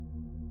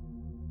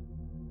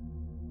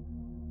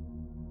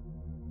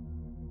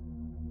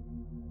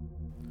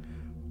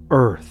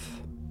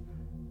Earth,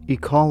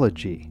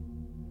 ecology,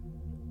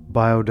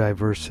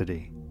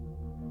 biodiversity,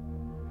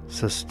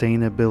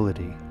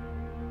 sustainability,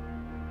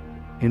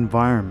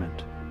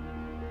 environment,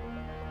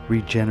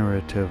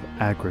 regenerative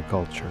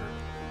agriculture,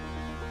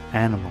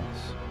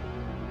 animals,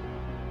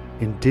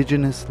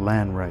 indigenous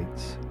land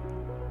rights,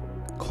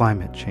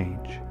 climate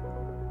change.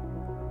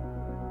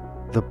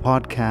 The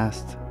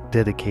podcast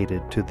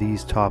dedicated to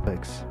these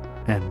topics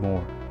and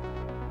more.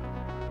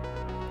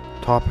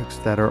 Topics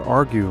that are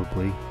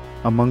arguably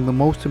among the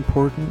most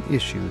important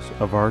issues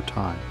of our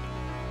time.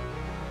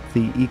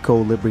 The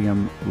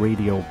Equilibrium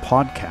Radio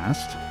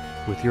Podcast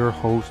with your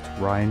host,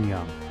 Ryan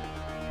Young.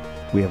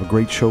 We have a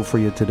great show for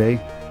you today,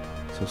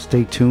 so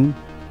stay tuned.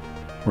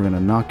 We're going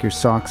to knock your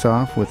socks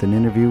off with an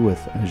interview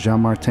with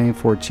Jean-Martin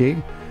Fortier,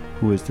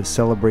 who is the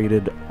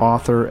celebrated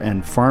author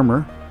and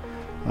farmer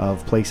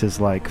of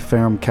places like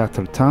Ferme,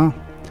 Quatre, Temps,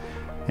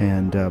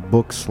 and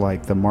books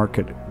like The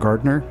Market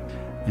Gardener.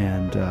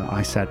 And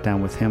I sat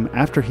down with him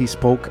after he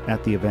spoke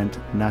at the event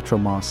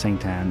Naturellement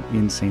Sainte-Anne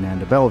in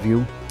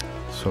Sainte-Anne-de-Bellevue.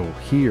 So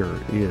here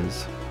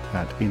is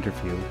that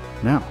interview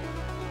now.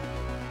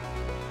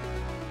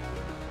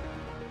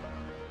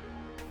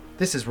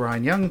 This is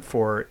Ryan Young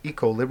for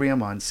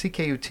Equilibrium on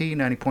CKUT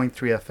 90.3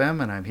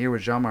 FM, and I'm here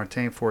with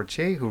Jean-Martin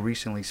Fortier, who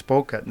recently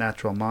spoke at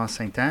Naturellement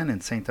Sainte-Anne in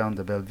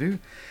Sainte-Anne-de-Bellevue.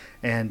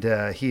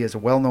 And he is a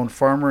well-known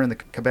farmer in the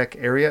Quebec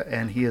area,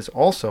 and he is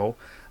also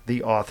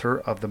the author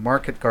of The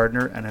Market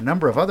Gardener and a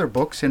number of other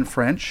books in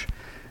French.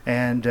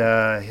 And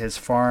his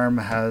farm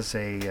has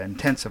an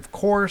intensive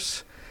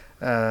course.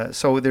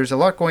 So there's a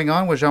lot going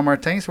on with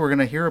Jean-Martin, so we're going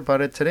to hear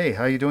about it today.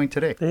 How are you doing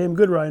today? Hey, I'm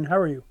good, Ryan. How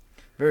are you?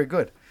 Very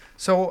good.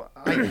 So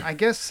I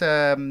guess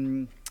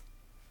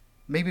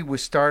maybe we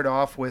start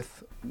off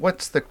with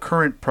what's the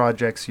current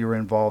projects you're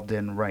involved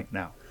in right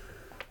now?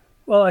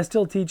 Well, I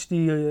still teach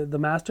the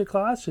master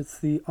class. It's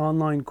the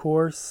online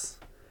course.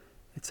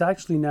 It's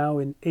actually now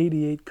in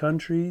 88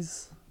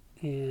 countries,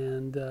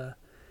 and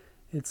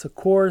it's a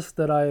course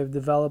that I have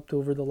developed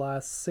over the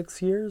last 6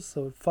 years,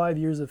 so 5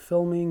 years of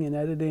filming and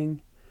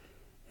editing.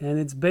 And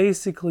it's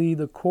basically,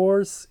 the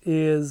course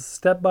is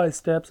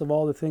step-by-steps of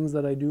all the things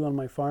that I do on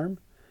my farm,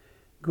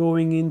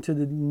 going into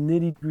the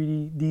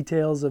nitty-gritty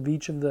details of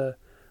each of the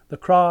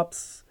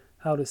crops,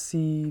 how to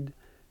seed,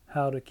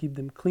 how to keep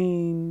them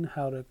clean,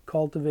 how to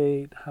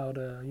cultivate, how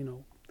to,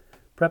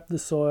 prep the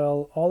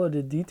soil, all of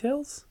the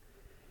details.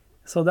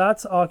 So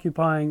that's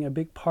occupying a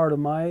big part of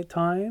my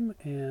time,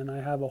 and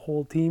I have a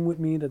whole team with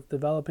me that's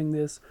developing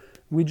this.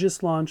 We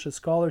just launched a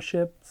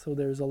scholarship, so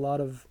there's a lot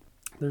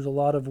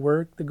of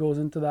work that goes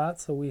into that.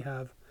 So we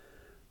have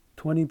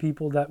 20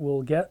 people that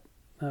will get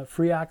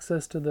free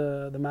access to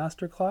the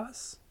master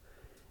class,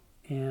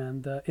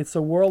 and it's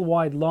a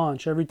worldwide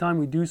launch. Every time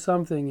we do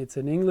something, it's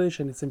in English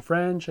and it's in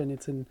French and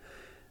it's in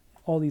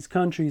all these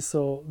countries.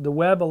 So the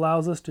web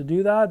allows us to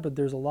do that, but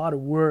there's a lot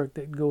of work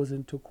that goes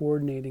into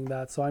coordinating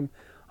that. So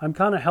I'm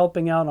kind of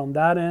helping out on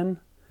that end,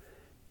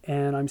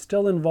 and I'm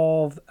still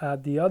involved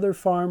at the other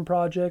farm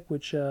project,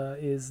 which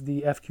is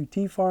the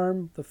FQT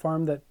farm, the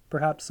farm that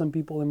perhaps some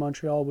people in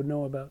Montreal would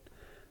know about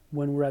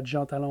when we're at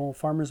Jean Talon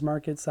Farmers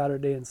Market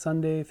Saturday and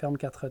Sunday, Ferme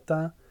Quatre,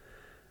 Temps.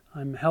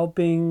 I'm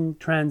helping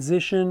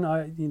transition.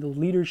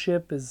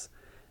 Leadership is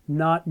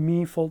not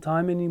me full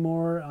time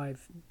anymore.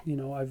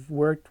 I've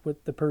worked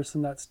with the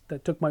person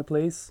that took my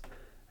place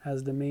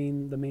as the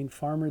main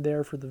farmer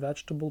there for the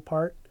vegetable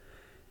part.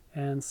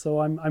 And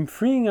so I'm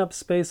freeing up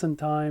space and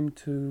time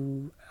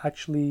to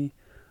actually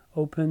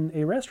open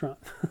a restaurant.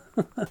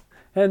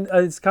 And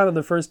it's kind of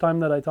the first time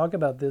that I talk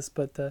about this,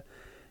 but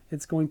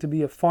it's going to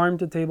be a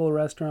farm-to-table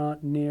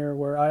restaurant near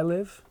where I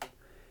live.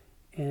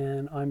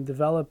 And I'm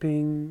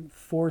developing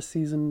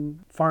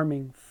 4-season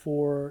farming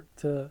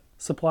to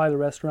supply the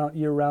restaurant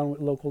year-round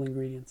with local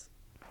ingredients.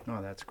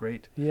 Oh, that's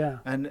great. Yeah.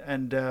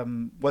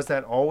 And was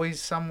that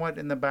always somewhat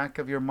in the back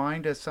of your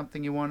mind as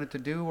something you wanted to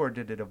do, or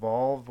did it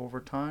evolve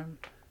over time?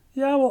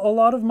 Yeah, well, a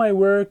lot of my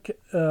work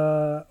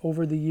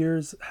over the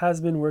years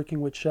has been working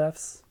with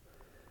chefs,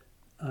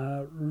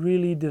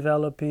 really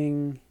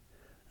developing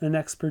an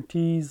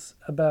expertise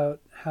about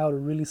how to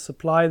really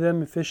supply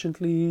them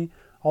efficiently,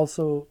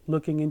 also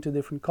looking into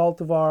different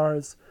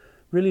cultivars,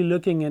 really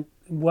looking at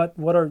what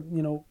are,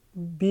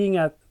 being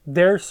at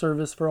their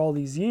service for all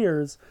these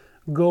years,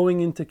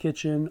 going into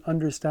kitchen,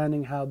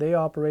 understanding how they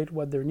operate,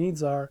 what their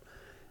needs are.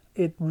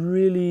 It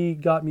really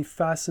got me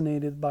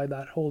fascinated by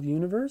that whole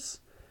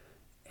universe.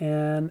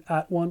 And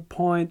at one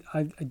point,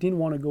 I didn't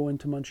want to go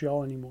into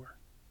Montreal anymore.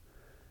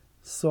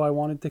 So I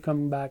wanted to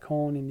come back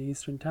home in the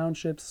Eastern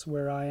Townships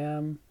where I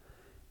am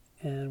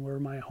and where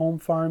my home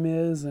farm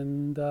is.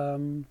 And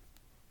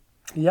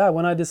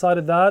when I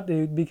decided that,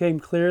 it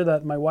became clear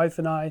that my wife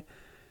and I,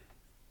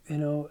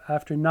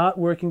 after not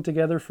working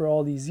together for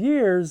all these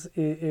years,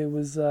 it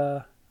was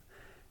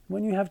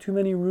when you have too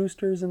many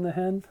roosters in the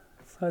hen,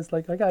 I was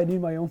like, I need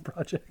my own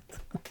project.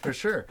 For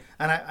sure.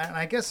 And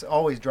I guess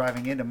always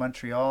driving into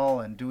Montreal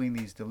and doing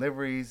these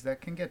deliveries,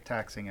 that can get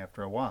taxing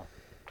after a while.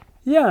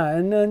 Yeah,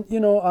 and then,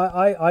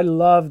 I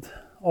loved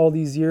all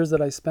these years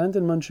that I spent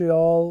in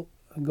Montreal.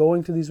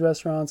 going to these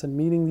restaurants and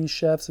meeting these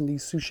chefs and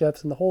these sous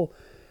chefs and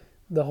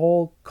the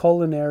whole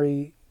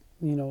culinary,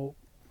 in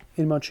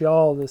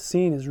Montreal, the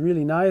scene is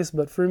really nice.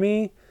 But for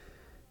me,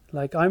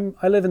 like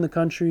I live in the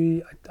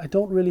country. I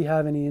don't really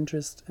have any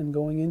interest in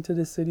going into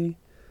the city.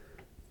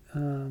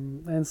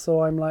 And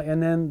so I'm like,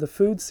 and then the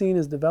food scene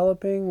is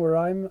developing where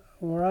I'm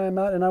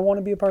at, and I want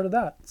to be a part of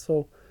that.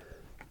 So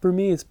for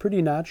me, it's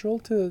pretty natural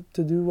to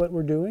do what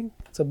we're doing.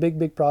 It's a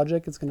big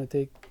project. It's going to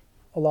take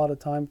a lot of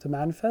time to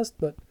manifest,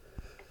 but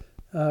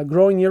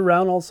growing year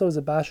round also is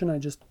a passion. I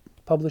just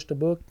published a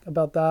book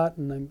about that,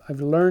 and I've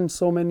learned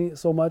so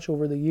much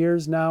over the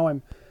years. Now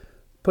I'm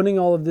putting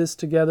all of this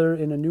together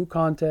in a new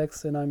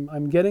context, and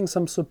I'm getting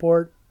some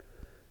support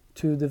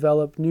to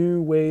develop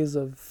new ways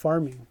of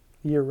farming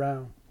year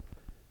round.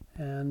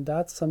 And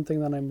that's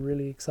something that I'm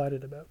really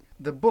excited about.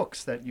 The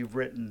books that you've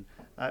written,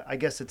 I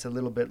guess it's a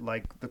little bit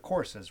like the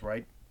courses,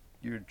 right?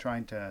 You're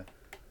trying to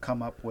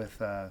come up with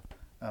a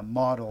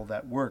model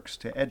that works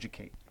to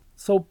educate.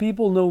 So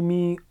people know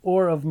me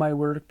or of my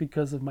work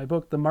because of my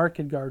book, The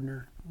Market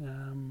Gardener.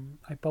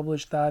 I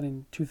published that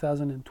in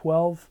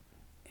 2012.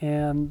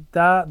 And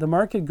The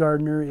Market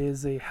Gardener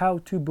is a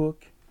how-to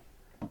book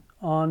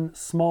on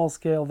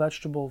small-scale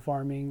vegetable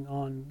farming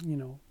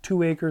on,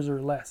 2 acres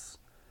or less.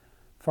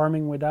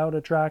 Farming without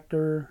a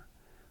tractor,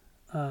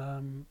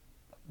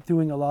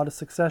 doing a lot of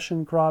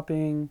succession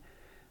cropping,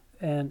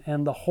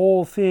 and the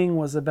whole thing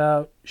was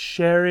about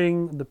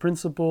sharing the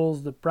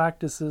principles, the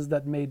practices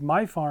that made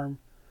my farm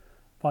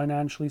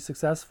financially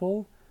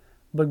successful,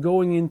 but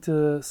going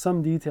into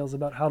some details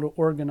about how to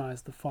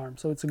organize the farm.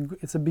 So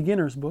it's a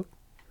beginner's book,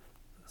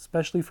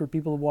 especially for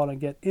people who want to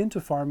get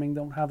into farming,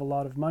 don't have a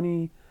lot of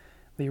money.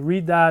 They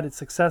read that,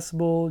 it's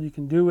accessible, you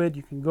can do it,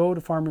 you can go to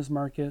farmer's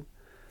market.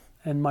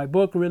 And my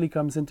book really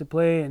comes into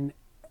play and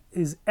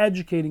is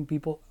educating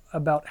people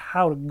about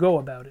how to go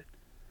about it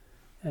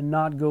and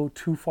not go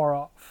too far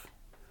off.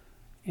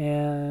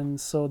 And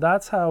so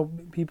that's how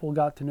people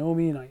got to know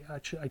me. And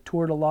I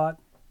toured a lot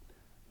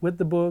with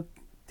the book,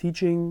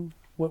 teaching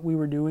what we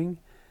were doing.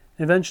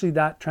 Eventually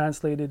that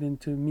translated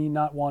into me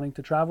not wanting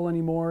to travel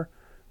anymore.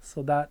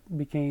 So that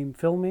became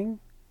filming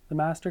the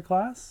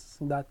masterclass.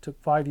 So that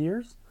took 5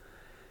 years.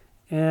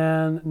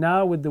 And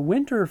now with the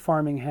winter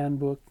farming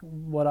handbook,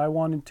 what I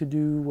wanted to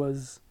do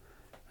was,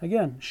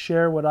 again,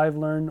 share what I've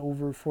learned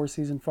over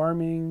 4-season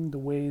farming, the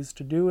ways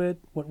to do it,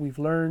 what we've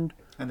learned.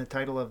 And the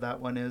title of that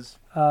one is?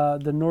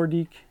 The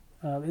Nordique.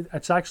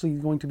 It's actually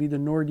going to be the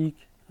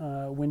Nordique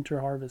Winter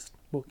Harvest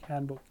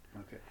handbook.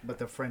 Okay, but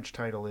the French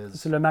title is?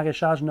 It's Le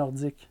Maraîchage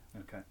Nordique.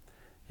 Okay.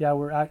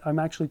 Yeah, I'm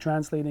actually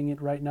translating it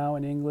right now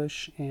in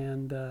English,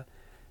 and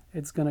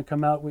it's going to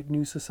come out with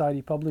New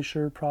Society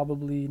Publisher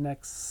probably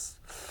next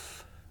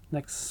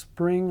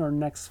spring or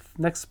next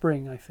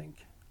spring, I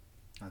think.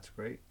 That's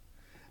great.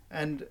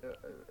 And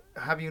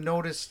have you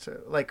noticed,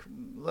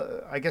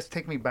 I guess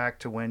take me back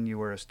to when you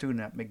were a student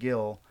at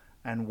McGill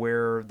and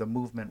where the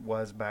movement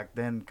was back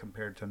then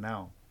compared to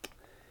now?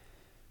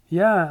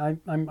 Yeah,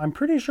 I'm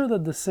pretty sure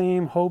that the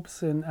same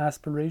hopes and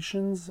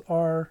aspirations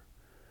are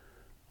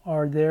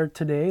there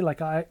today.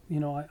 Like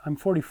I'm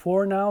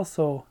 44 now,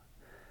 so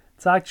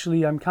it's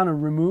actually, I'm kind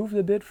of removed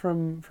a bit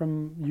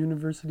from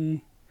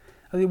university.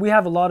 I mean, we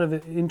have a lot of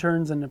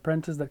interns and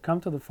apprentices that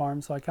come to the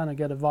farm, so I kind of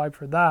get a vibe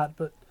for that.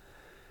 But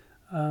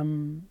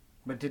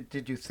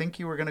did you think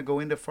you were going to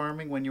go into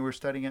farming when you were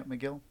studying at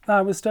McGill?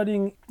 I was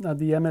studying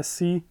the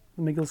MSc,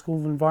 the McGill School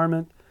of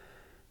Environment.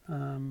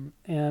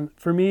 And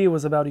for me, it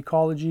was about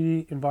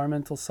ecology,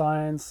 environmental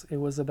science. It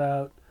was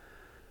about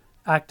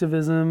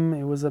activism.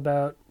 It was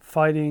about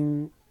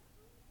fighting,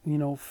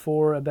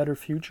 for a better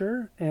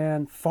future.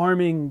 And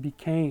farming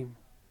became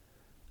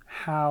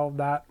how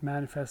that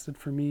manifested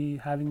for me,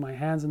 having my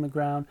hands in the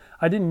ground.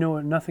 I didn't know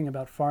nothing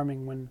about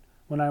farming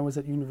when I was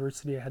at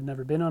university. I had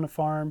never been on a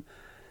farm.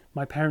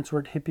 My parents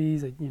weren't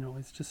hippies.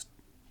 It's just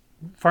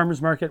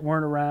farmers market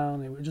weren't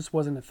around. It just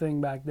wasn't a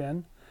thing back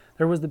then.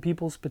 There was the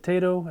People's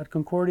Potato at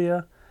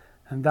Concordia,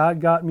 and that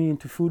got me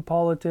into food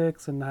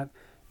politics, and that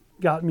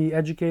got me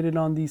educated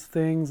on these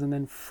things. And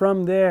then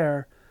from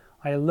there,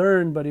 I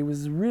learned, but it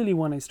was really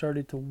when I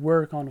started to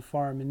work on a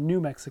farm in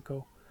New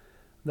Mexico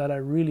that I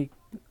really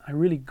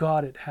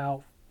got it,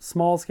 how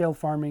small-scale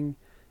farming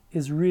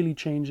is really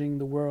changing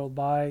the world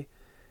by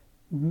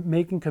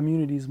making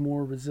communities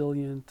more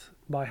resilient,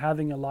 by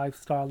having a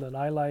lifestyle that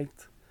I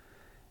liked.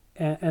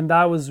 And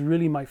that was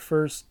really my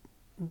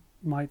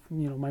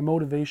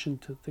motivation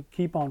to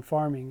keep on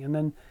farming. And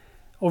then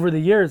over the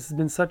years, it's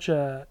been such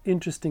an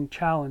interesting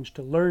challenge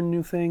to learn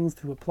new things,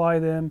 to apply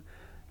them.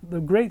 The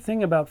great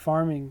thing about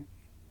farming,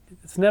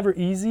 it's never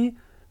easy,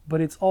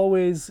 but it's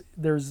always,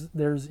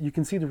 you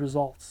can see the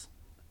results.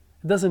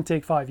 It doesn't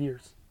take 5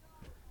 years.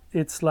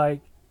 It's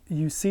like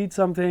you seed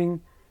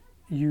something,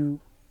 you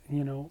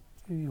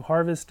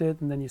harvest it,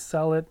 and then you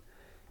sell it.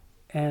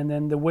 And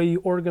then the way you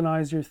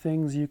organize your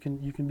things, you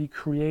can be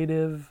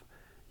creative.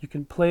 You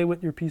can play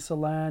with your piece of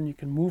land. You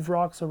can move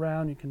rocks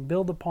around. You can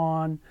build a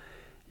pond.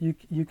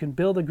 You can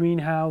build a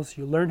greenhouse.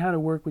 You learn how to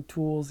work with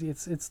tools.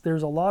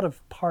 There's a lot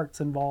of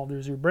parts involved.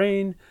 There's your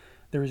brain.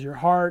 There's your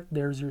heart,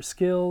 there's your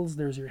skills,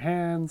 there's your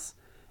hands,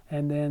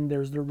 and then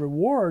there's the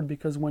reward,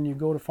 because when you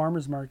go to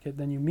farmers market,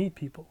 then you meet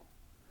people.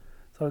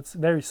 So it's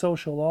very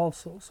social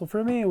also. So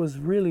for me, it was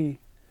really,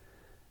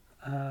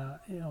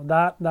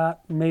 that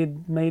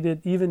made it,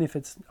 even if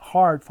it's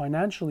hard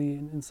financially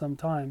in some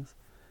times,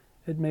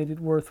 it made it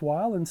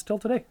worthwhile, and still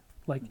today.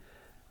 Like,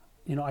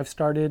 I've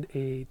started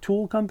a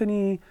tool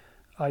company,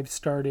 I've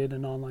started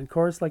an online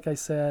course, like I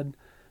said.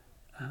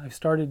 I've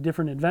started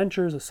different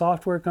adventures, a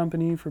software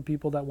company for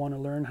people that want to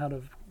learn how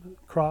to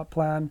crop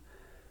plan.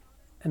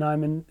 And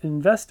I'm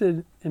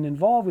invested and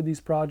involved with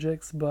these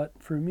projects. But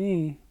for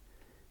me,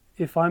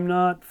 if I'm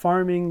not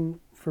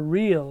farming for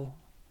real,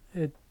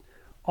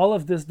 all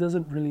of this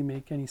doesn't really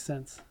make any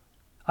sense.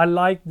 I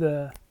like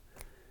the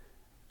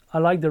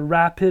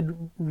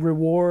rapid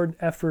reward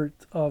effort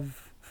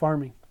of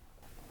farming.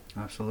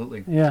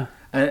 Absolutely. Yeah.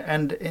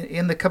 And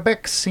in the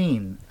Quebec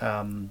scene,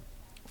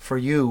 for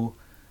you,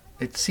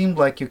 it seemed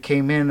like you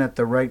came in at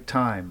the right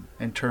time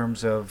in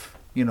terms of,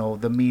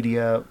 the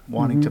media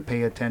wanting to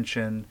pay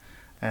attention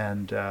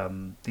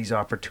and these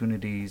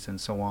opportunities and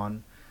so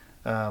on.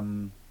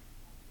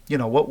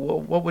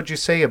 What would you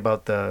say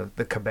about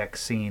the Quebec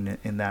scene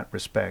in that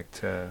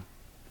respect?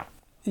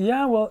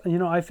 Yeah, well,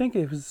 I think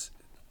it was,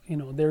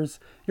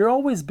 you're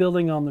always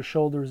building on the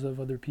shoulders of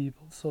other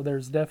people. So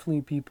there's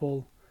definitely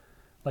people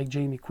like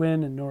Jamie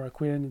Quinn and Nora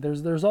Quinn.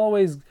 There's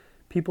always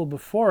people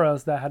before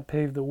us that had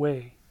paved the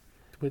way.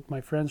 With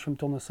my friends from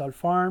Tournesol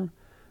Farm,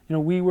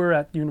 we were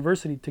at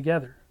university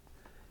together,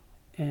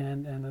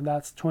 and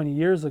that's 20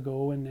 years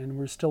ago, and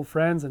we're still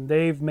friends, and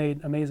they've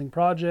made amazing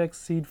projects,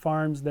 seed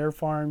farms, their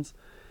farms.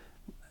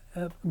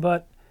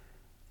 But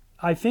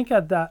I think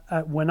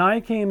when I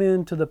came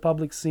into the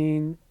public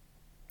scene,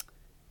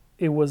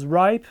 it was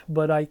ripe,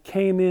 but I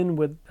came in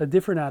with a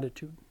different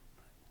attitude.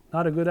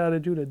 Not a good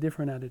attitude, a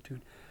different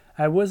attitude.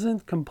 I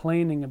wasn't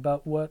complaining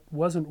about what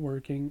wasn't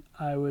working.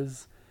 I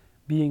was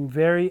being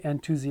very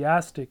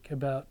enthusiastic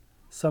about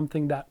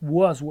something that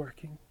was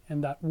working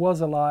and that was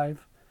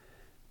alive.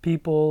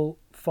 People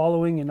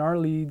following in our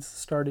leads,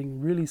 starting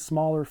really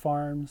smaller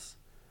farms,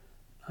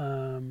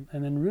 and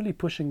then really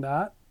pushing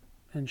that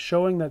and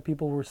showing that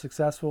people were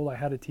successful. I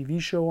had a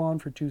TV show on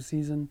for 2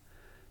 seasons,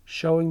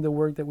 showing the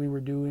work that we were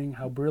doing,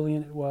 how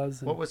brilliant it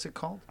was. What was it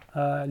called?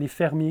 Les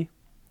Fermiers.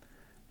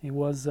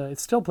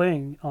 It's still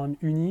playing on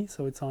Uni,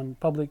 so it's on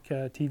public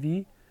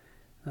TV.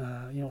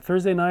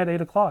 Thursday night, 8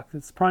 o'clock.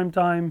 It's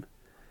primetime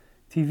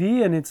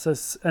TV, and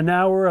it's an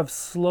hour of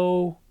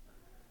slow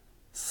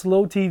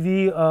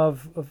TV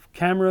of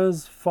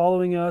cameras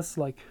following us,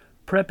 like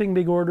prepping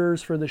big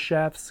orders for the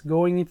chefs,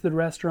 going into the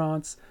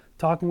restaurants,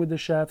 talking with the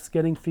chefs,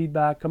 getting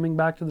feedback, coming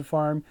back to the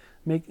farm.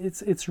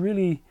 It's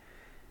really,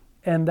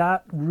 and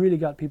that really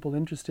got people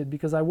interested,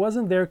 because I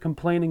wasn't there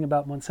complaining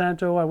about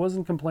Monsanto. I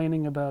wasn't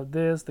complaining about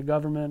this, the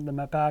government, the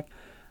MAPAC.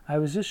 I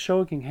was just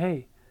showing,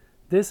 hey,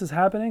 this is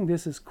happening,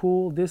 this is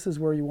cool, this is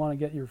where you want to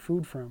get your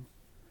food from.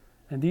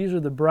 And these are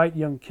the bright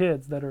young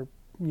kids that are,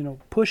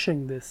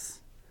 pushing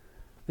this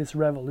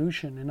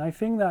revolution. And I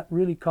think that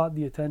really caught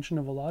the attention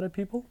of a lot of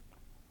people.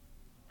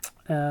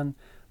 And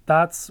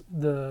that's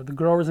the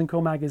Growers & Co.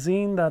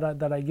 magazine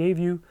that I gave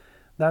you.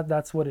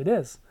 That's what it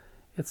is.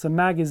 It's a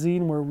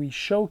magazine where we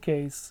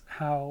showcase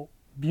how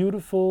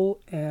beautiful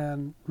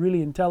and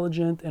really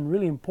intelligent and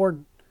really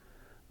important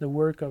the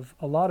work of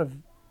a lot of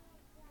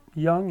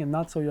young and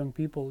not so young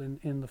people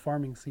in the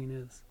farming scene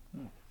is.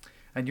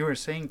 And you were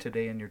saying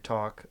today in your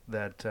talk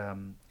that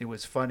it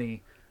was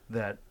funny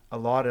that a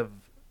lot of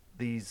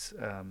these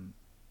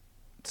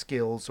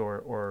skills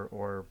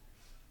or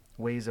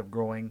ways of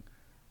growing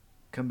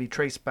can be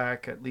traced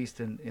back, at least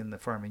in the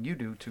farming you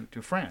do,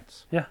 to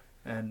France. Yeah.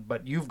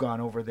 But you've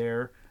gone over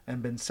there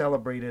and been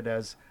celebrated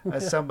as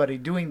somebody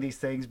doing these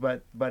things,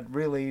 but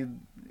really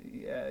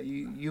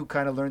you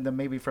kind of learned them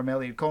maybe from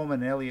Elliot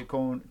Coleman, and Elliot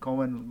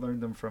Coleman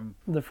learned them from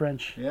the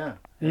French. Yeah.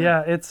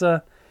 It's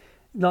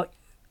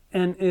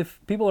and if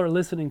people are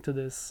listening to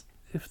this,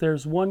 if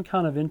there's one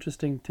kind of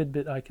interesting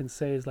tidbit I can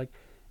say is, like,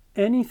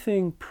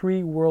 anything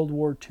pre-World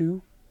War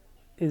II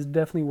is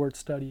definitely worth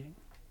studying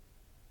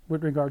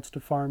with regards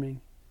to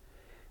farming,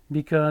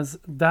 because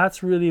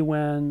that's really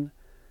when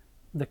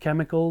the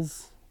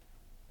chemicals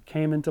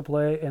came into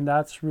play, and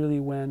that's really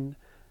when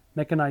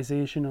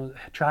mechanization,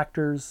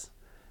 tractors,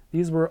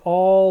 these were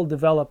all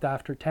developed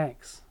after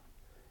tanks.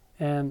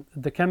 And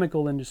the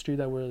chemical industry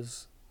that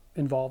was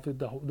involved with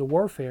the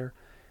warfare,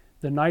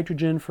 the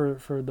nitrogen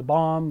for the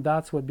bomb,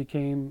 that's what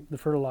became the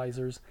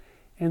fertilizers.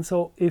 And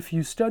so if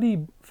you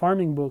study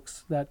farming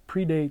books that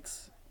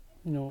predates,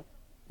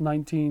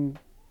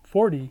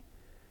 1940,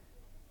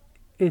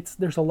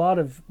 there's a lot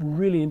of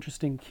really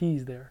interesting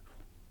keys there.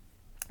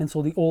 And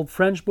so the old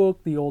French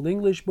book, the old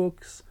English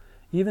books,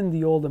 even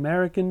the old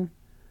American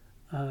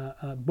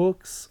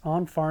books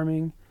on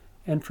farming.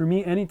 And for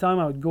me, anytime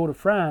I would go to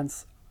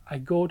France, I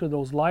go to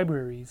those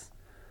libraries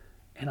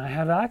and I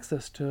have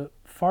access to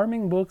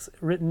farming books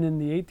written in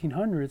the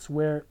 1800s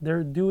where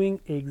they're doing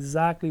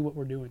exactly what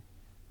we're doing.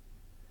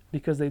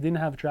 Because they didn't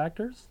have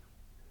tractors,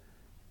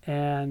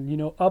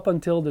 And, up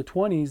until the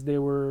 20s, they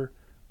were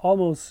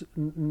almost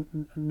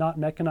not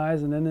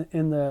mechanized. And then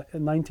in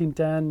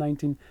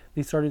 1910,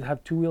 they started to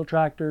have two-wheel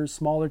tractors,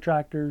 smaller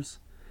tractors.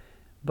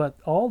 But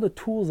all the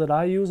tools that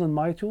I use on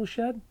my tool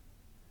shed,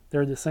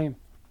 they're the same.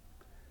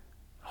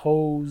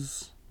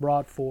 Hose,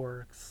 broad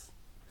forks.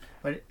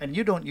 And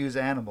you don't use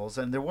animals,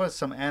 and there was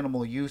some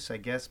animal use, I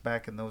guess,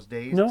 back in those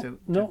days.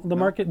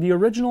 The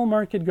original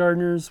market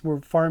gardeners were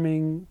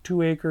farming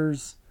 2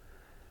 acres,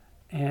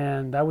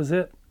 and that was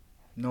it.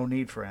 No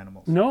need for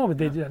animals. No, but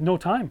they had no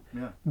time.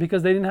 Yeah.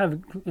 Because they didn't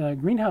have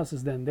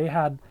greenhouses then. They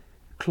had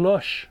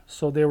cloche,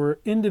 so they were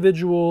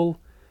individual,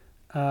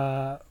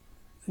 cloche.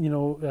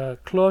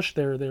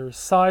 They're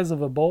size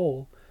of a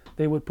bowl.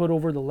 They would put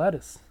over the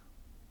lettuce.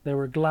 They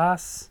were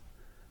glass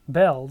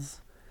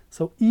bells,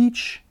 so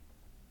each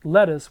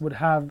lettuce would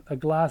have a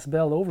glass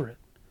bell over it.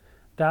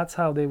 That's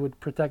how they would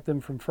protect them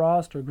from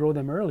frost or grow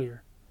them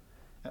earlier.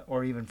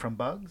 Or even from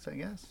bugs, I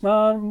guess?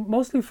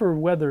 Mostly for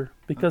weather,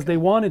 because they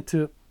wanted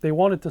to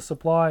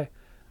supply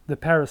the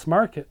Paris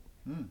market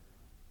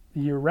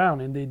year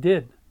round, and they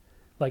did.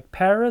 Like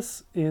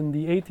Paris in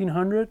the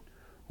 1800s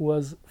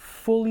was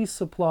fully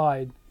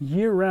supplied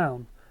year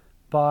round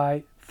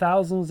by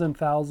thousands and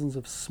thousands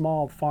of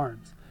small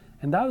farms,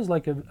 and that was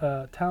like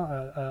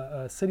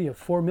a city of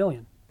 4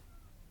 million.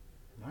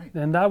 Right.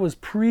 And that was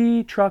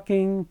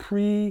pre-trucking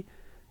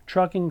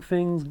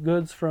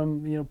goods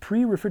from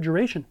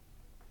pre-refrigeration.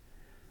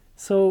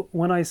 So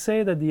when I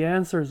say that the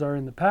answers are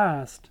in the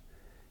past,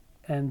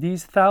 and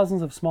these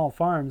thousands of small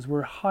farms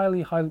were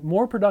highly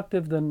more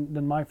productive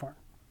than my farm,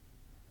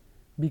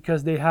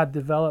 because they had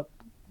developed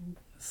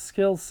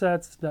skill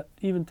sets that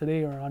even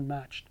today are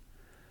unmatched.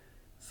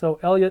 So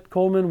Elliot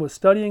Coleman was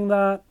studying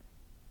that,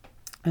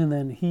 and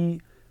then he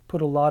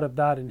put a lot of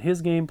that in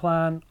his game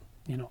plan.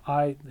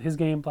 His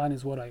game plan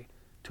is what I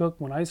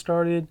took when I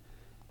started,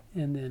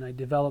 and then I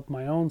developed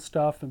my own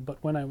stuff. But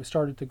when I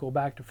started to go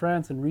back to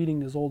France and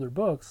reading his older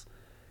books,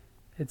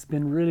 it's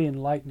been really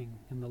enlightening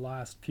in the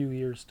last few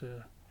years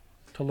to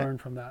learn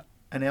from that.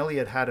 And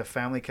Elliot had a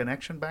family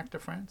connection back to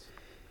France?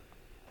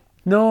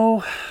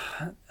 No,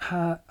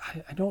 I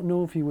don't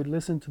know if he would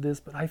listen to this,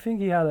 but I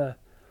think he had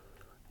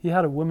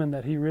a woman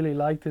that he really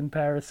liked in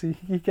Paris.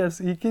 He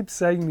keeps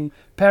saying to me,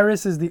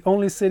 Paris is the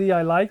only city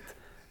I liked.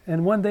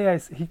 And one day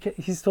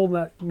he's told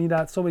me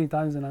that so many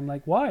times, and I'm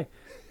like, why?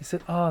 He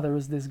said, there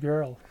was this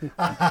girl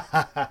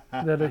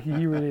that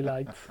he really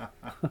liked.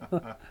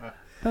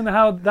 And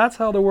that's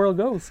how the world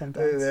goes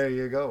sometimes. There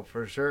you go,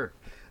 for sure.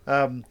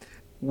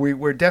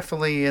 We're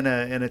definitely in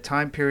a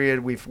time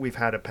period. We've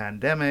had a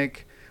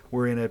pandemic.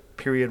 We're in a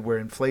period where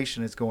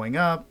inflation is going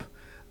up.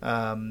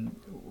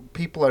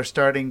 People are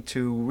starting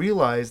to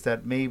realize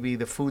that maybe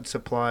the food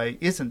supply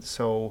isn't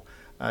so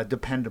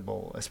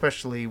dependable,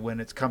 especially when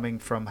it's coming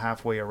from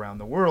halfway around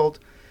the world.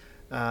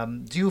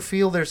 Do you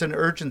feel there's an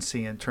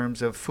urgency in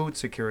terms of food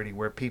security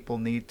where people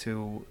need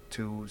to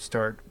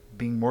start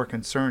being more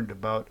concerned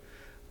about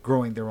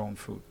growing their own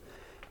food?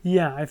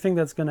 Yeah, I think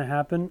that's going to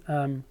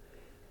happen.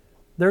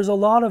 There's a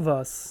lot of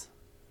us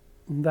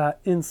that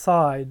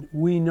inside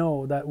we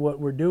know that what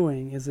we're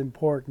doing is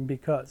important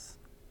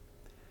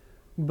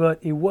but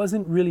it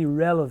wasn't really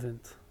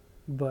relevant.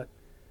 But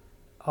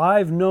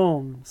I've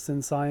known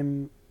since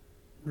I'm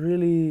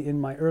really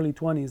in my early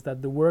 20s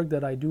that the work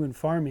that I do in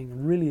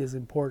farming really is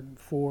important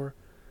for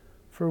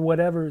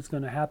whatever is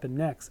going to happen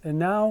next. And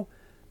now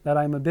that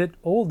I'm a bit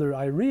older,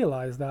 I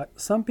realize that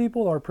some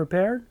people are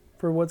prepared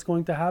for what's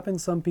going to happen.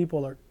 Some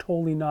people are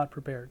totally not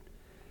prepared.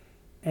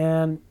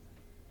 And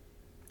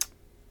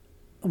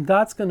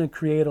that's going to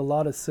create a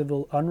lot of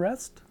civil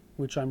unrest,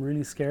 which I'm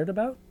really scared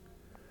about.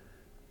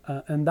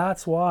 And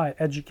that's why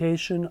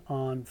education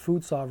on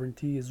food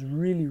sovereignty is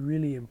really,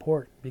 really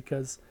important,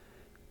 because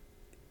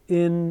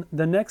in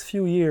the next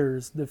few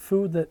years, the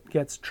food that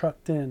gets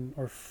trucked in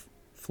or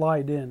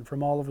flied in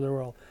from all over the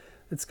world,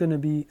 it's going to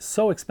be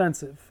so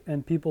expensive,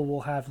 and people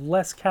will have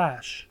less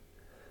cash,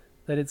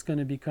 that it's going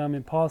to become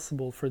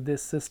impossible for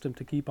this system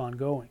to keep on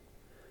going.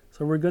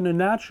 So we're going to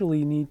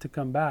naturally need to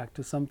come back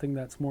to something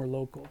that's more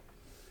local.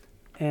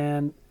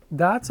 And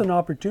that's an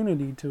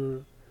opportunity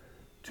to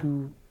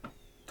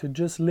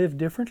just live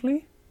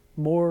differently,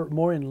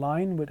 more in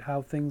line with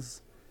how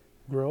things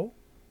grow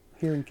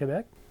here in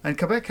Quebec. And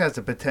Quebec has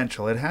the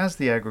potential. It has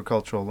the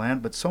agricultural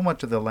land, but so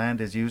much of the land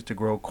is used to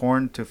grow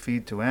corn to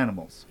feed to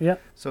animals. Yeah.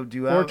 So do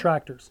you have... Or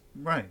tractors.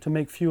 Right. To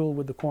make fuel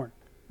with the corn.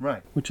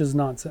 Right. Which is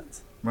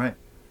nonsense. Right.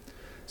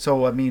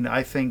 So,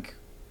 I think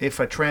if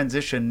a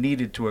transition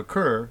needed to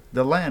occur,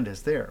 the land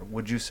is there,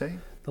 would you say?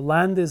 The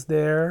land is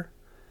there.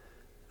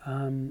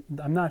 I'm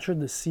not sure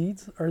the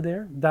seeds are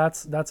there.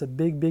 That's a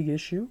big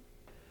issue.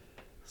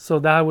 So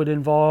that would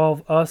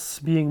involve us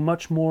being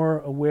much more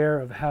aware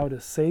of how to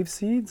save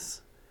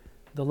seeds.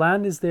 The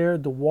land is there.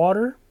 The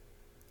water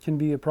can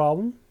be a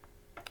problem.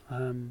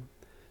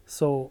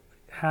 So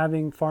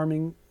having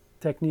farming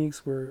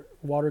techniques where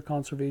water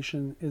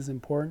conservation is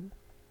important.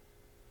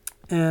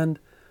 And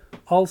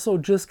also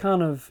just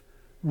kind of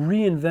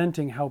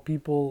reinventing how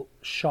people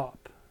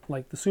shop.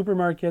 Like the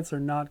supermarkets are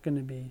not going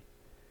to be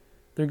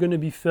they're going to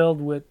be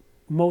filled with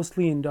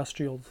mostly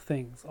industrial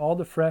things. All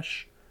the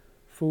fresh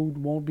food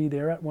won't be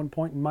there at one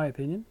point, in my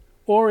opinion.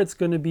 Or it's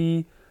going to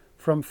be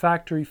from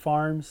factory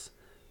farms,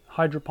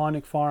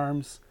 hydroponic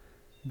farms,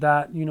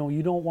 that you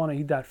don't want to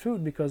eat that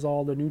food because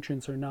all the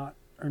nutrients are not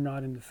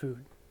in the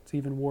food. It's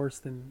even worse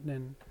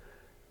than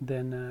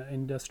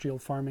industrial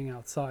farming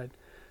outside.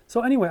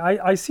 So anyway,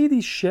 I see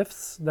these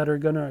shifts that are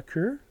going to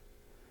occur,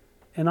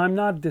 and I'm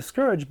not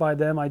discouraged by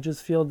them. I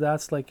just feel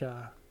that's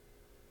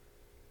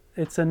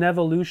it's an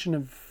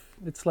evolution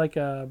it's like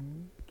a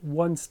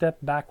one step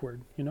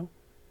backward,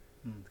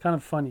 It's kind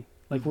of funny.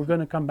 Like we're going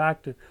to come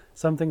back to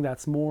something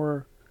that's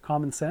more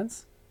common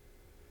sense.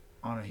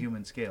 On a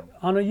human scale.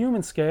 On a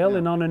human scale,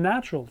 and on a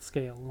natural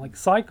scale, like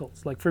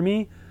cycles. Like for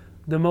me,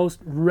 the most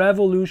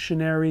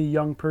revolutionary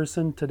young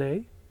person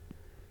today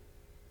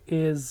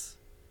is,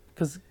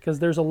 because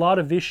there's a lot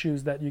of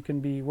issues that you can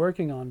be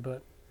working on,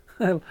 but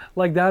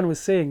like Dan was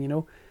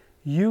saying,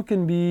 you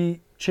can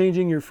be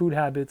changing your food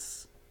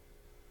habits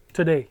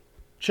today,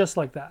 just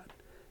like that.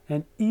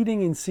 And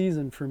eating in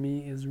season for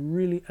me is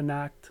really an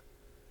act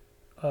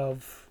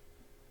of,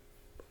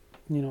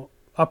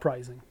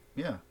 uprising.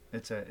 Yeah,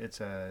 it's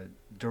a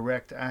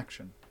direct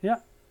action. Yeah,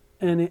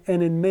 and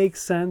it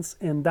makes sense,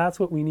 and that's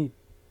what we need.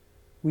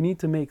 We need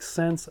to make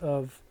sense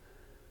of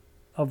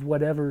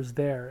whatever's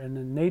there, and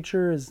then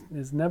nature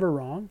is never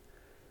wrong,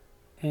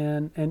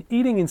 and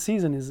eating in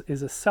season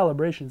is a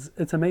celebration.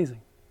 It's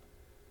amazing.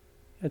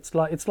 It's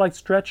like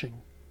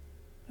stretching.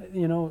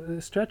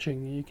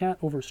 Stretching, you can't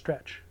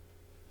overstretch.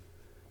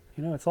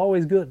 It's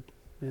always good.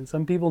 And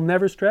some people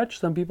never stretch.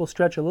 Some people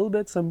stretch a little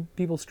bit. Some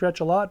people stretch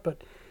a lot.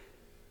 But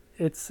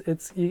it's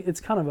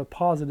kind of a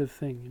positive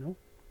thing,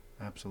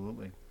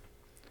 Absolutely.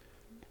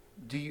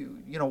 Do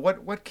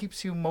what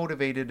keeps you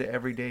motivated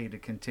every day to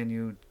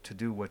continue to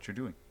do what you're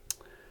doing?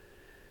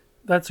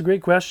 That's a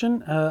great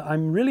question.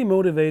 I'm really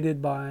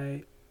motivated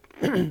by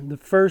the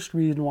first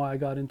reason why I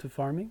got into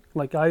farming.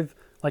 Like I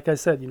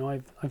said,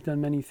 I've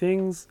done many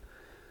things.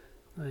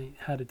 I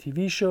had a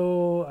TV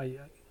show. I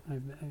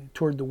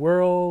toured the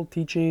world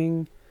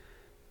teaching,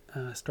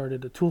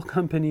 started a tool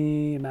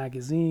company, a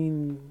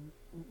magazine,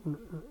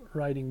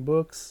 writing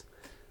books.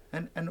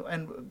 And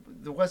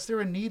was there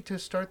a need to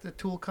start the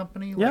tool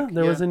company?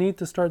 There was a need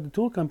to start the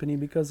tool company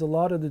because a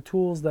lot of the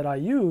tools that I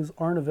use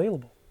aren't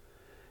available.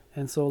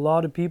 And so a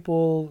lot of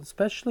people,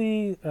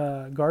 especially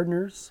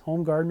gardeners,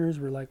 home gardeners,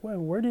 were like, well,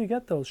 where do you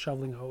get those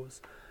shoveling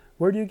hose?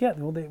 Where do you get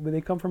them? Well,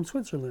 they come from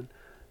Switzerland.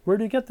 Where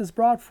do you get this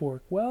broad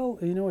fork? Well,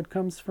 it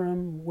comes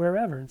from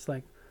wherever. It's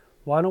like,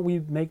 why don't we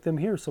make them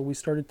here? So we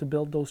started to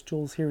build those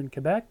tools here in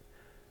Quebec,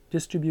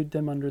 distribute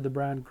them under the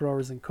brand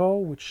Growers & Co.,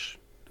 which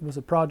was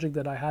a project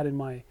that I had in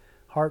my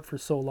heart for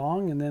so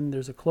long. And then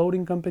there's a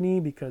clothing company,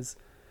 because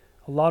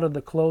a lot of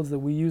the clothes that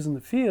we use in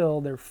the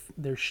field,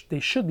 they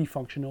should be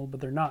functional,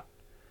 but they're not.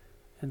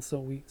 And so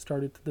we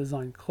started to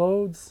design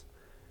clothes,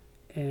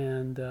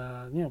 and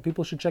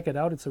people should check it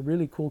out. It's a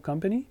really cool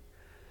company.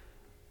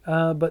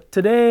 But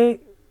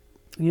today,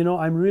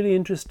 I'm really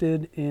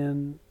interested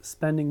in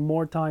spending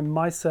more time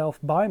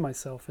by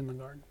myself in the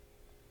garden.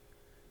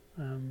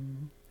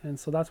 And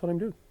so that's what I'm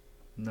doing.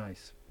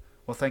 Nice.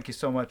 Well, thank you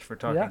so much for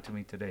talking to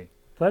me today.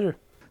 Pleasure.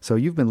 So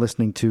you've been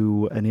listening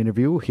to an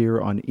interview here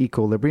on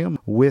Equilibrium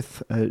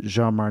with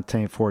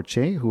Jean-Martin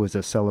Fortier, who is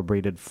a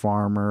celebrated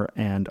farmer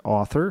and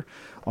author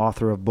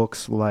of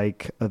books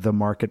like The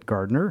Market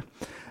Gardener.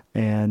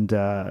 And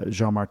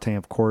Jean-Martin,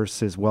 of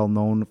course, is well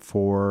known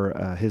for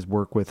his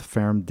work with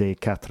Ferme des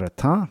Quatre,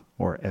 Temps,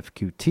 or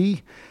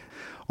FQT.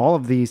 All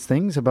of these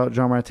things about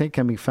Jean-Martin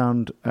can be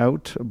found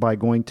out by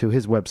going to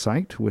his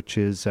website, which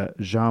is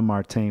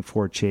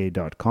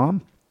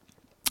jeanmartinfortier.com.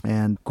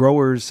 And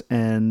Growers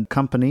and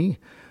Company,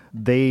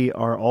 they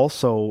are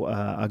also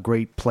a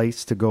great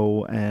place to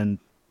go, and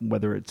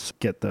whether it's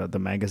get the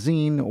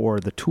magazine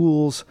or the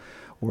tools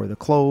or the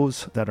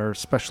clothes that are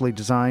specially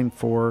designed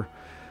for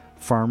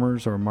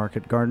farmers or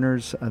market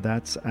gardeners,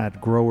 that's at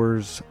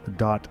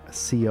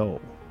growers.co.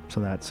 So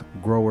that's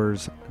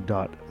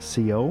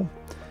growers.co.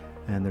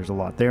 And there's a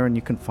lot there, and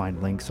you can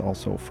find links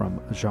also from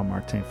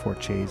Jean-Martin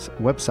Fortier's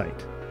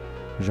website,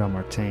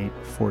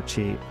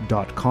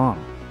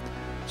 jeanmartinfortier.com.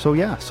 So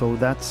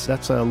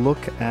that's a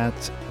look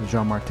at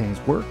Jean-Martin's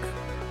work.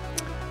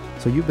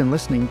 So you've been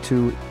listening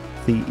to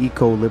the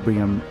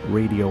Equilibrium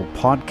Radio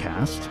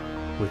podcast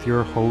with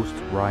your host,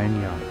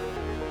 Ryan Young.